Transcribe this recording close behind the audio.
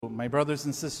My brothers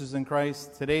and sisters in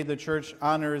Christ, today the church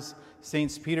honors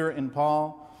Saints Peter and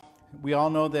Paul. We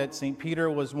all know that St. Peter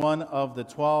was one of the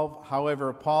 12.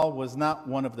 However, Paul was not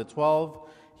one of the 12.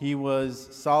 He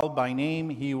was Saul by name.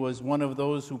 He was one of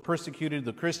those who persecuted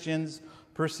the Christians,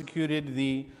 persecuted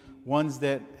the ones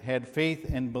that had faith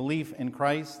and belief in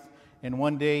Christ. And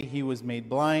one day he was made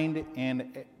blind,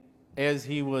 and as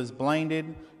he was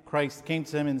blinded, Christ came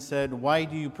to him and said, "Why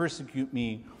do you persecute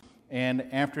me?" And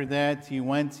after that, he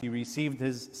received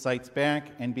his sight back,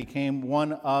 and became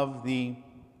one of the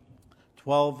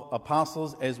 12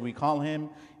 apostles, as we call him,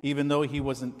 even though he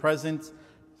wasn't present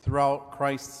throughout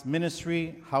Christ's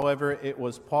ministry. However, it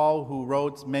was Paul who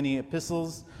wrote many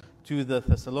epistles to the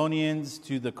Thessalonians,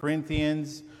 to the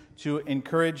Corinthians, to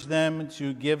encourage them,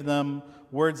 to give them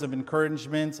words of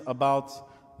encouragement about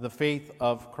the faith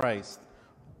of Christ.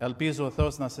 Elpizo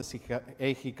thos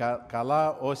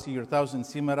kala osi yurtauzin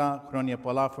simera chronia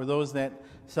pola. For those that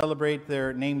celebrate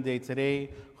their name day today,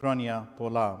 chronia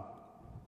pola.